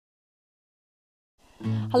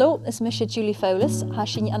Hallo, is mis Julie Fowlis,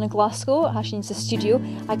 hashin an Glasgow, hashin sa studio,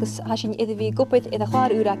 agus hashin iddi fi gwbod iddi chwar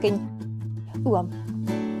ywragin uam.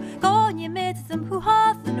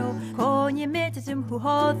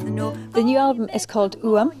 The new album is called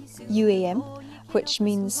Uam, U-A-M, which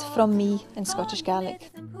means from me in Scottish Gaelic.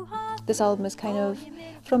 This album is kind of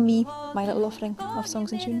from me, my little offering of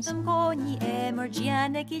songs and tunes. We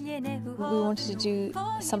wanted to do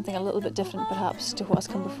something a little bit different perhaps to what has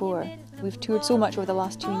come before. We've toured so much over the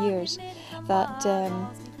last 2 years that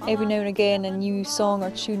every now and again a new song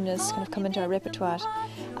or tune has kind of come into our repertoire,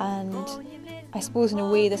 and I suppose in a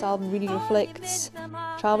way this album really reflects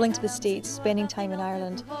travelling to the States, spending time in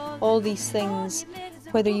Ireland. All these things,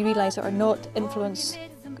 whether you realise it or not, influence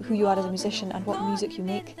who you are as a musician and what music you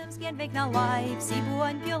make.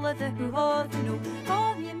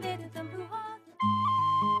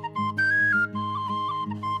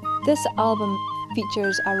 This album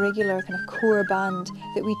features a regular kind of core band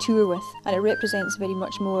that we tour with, and it represents very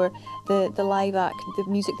much more the live act, the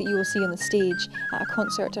music that you will see on the stage at a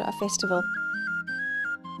concert or a festival.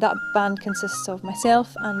 That band consists of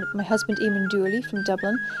myself and my husband Eamon Dooley from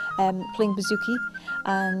Dublin, playing bouzouki,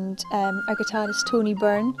 and our guitarist Tony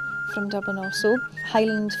Byrne from Dublin also,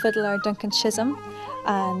 Highland fiddler Duncan Chisholm,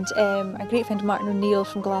 and our great friend Martin O'Neill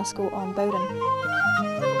from Glasgow on bowden.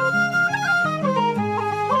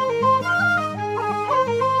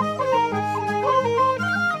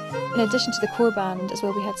 In addition to the core band as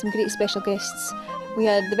well, we had some great special guests. We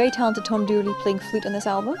had the very talented Tom Dooley playing flute on this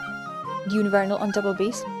album, Ewan Vernal on double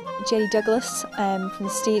bass, Jerry Douglas from the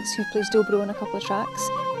States who plays dobro on a couple of tracks.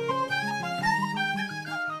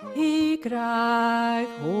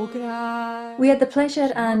 We had the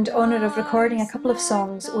pleasure and honour of recording a couple of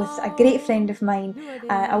songs with a great friend of mine,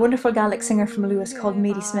 a wonderful Gaelic singer from Lewis called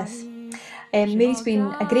Mary Smith. Mary's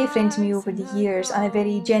been a great friend to me over the years and a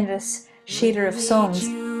very generous sharer of songs.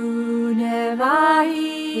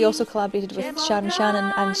 We also collaborated with Sharon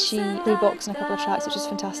Shannon, and she played box on a couple of tracks, which is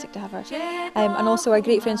fantastic to have her. And also our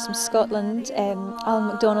great friends from Scotland, Alan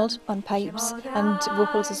MacDonald on pipes and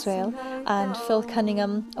vocals as well, and Phil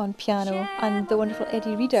Cunningham on piano, and the wonderful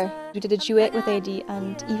Eddie Reader. We did a duet with Eddie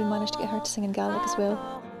and even managed to get her to sing in Gaelic as well.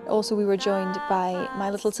 Also we were joined by my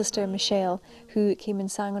little sister Michelle, who came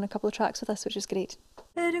and sang on a couple of tracks with us, which was great.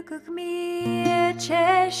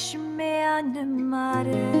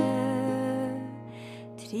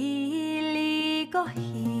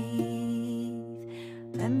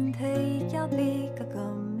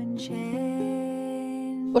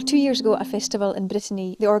 Well, 2 years ago at a festival in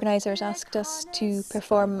Brittany, the organisers asked us to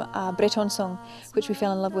perform a Breton song, which we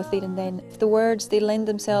fell in love with there and then. The words, they lend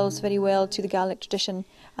themselves very well to the Gaelic tradition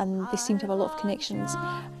and they seem to have a lot of connections,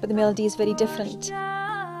 but the melody is very different.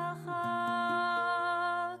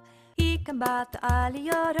 There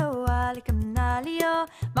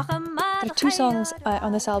are 2 songs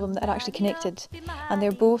on this album that are actually connected, and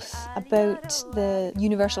they're both about the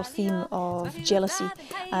universal theme of jealousy,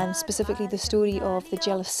 and specifically the story of the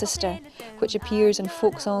jealous sister, which appears in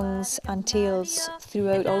folk songs and tales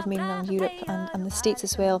throughout all of mainland Europe and the States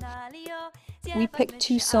as well. We picked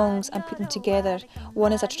 2 songs and put them together.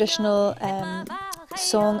 One is a traditional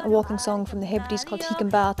song, a walking song from the Hebrides called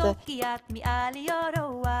Hiikenbata.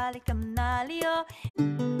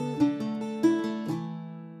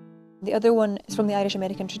 The other one is from the Irish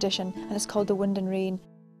American tradition and it's called The Wind and Rain.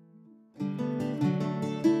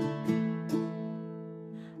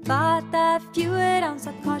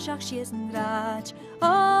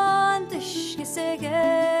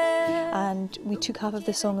 And we took half of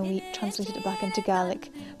the song and we translated it back into Gaelic,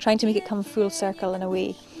 trying to make it come full circle in a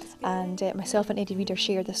way. And myself and Eddie Reader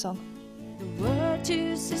shared this song. There were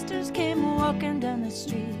 2 sisters came walking down the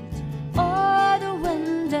street, oh, the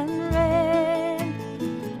wind and rain.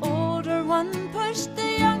 The older one pushed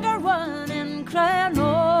the younger one and cried,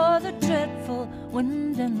 oh, the dreadful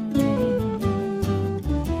wind and rain.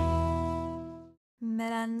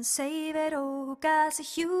 Meran saver oga sa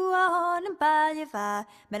huan and baljava.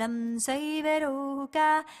 Meran saver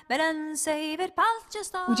oga, meran saver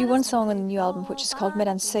palchastan. We do one song on the new album which is called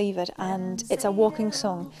Meran Saver, and it's a walking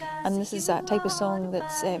song, and this is a type of song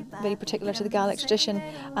that's very particular to the Gaelic tradition,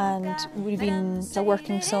 and it's a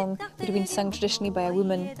working song, would have been sung traditionally by a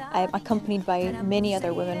woman, accompanied by many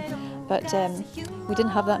other women, but we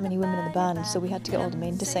didn't have that many women in the band, so we had to get all the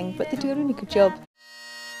men to sing, but they do a really good job.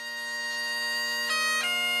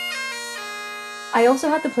 I also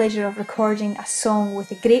had the pleasure of recording a song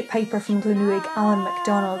with a great piper from Glenouig, Alan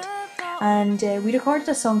MacDonald, and we recorded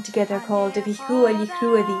a song together called Vihrua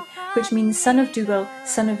Lichruadi, which means son of Dougal,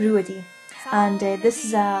 son of Ruadi. And this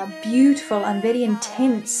is a beautiful and very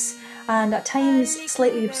intense and at times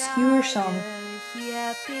slightly obscure song.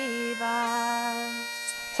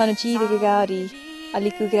 Sanna díad go gáí a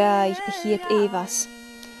liú gráid a chiad éhas.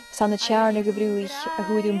 Sanna tearna go brúich a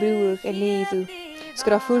chuúdún brúach a léadú.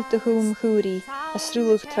 Sgur a fulta chum chúí a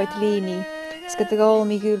srúach troid léní, sgur a gáil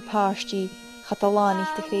mí gúil páistí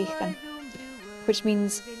chatalánich de chréchgan. Which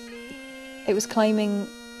means it was climbing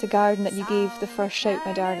the garden that you gave the first shout,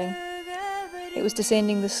 my darling. It was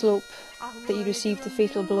descending the slope that you received the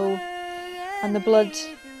fatal blow, and the blood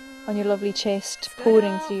on your lovely chest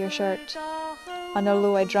pouring through your shirt. And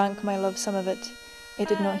although I drank, my love, some of it, it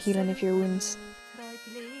did not heal any of your wounds.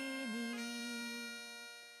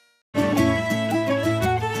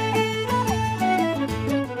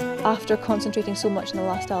 After concentrating so much on the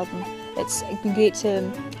last album, it's been great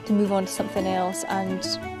to move on to something else and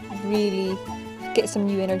really get some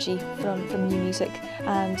new energy from new music.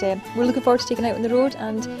 And we're looking forward to taking it out on the road,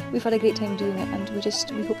 and we've had a great time doing it, and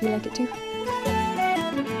we hope you like it too.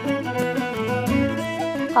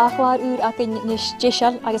 Achwar ur ac yn nis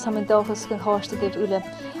jesial agus ham yn dochus gan chorsta gyf ule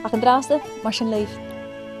ac yn drasta mar sin leif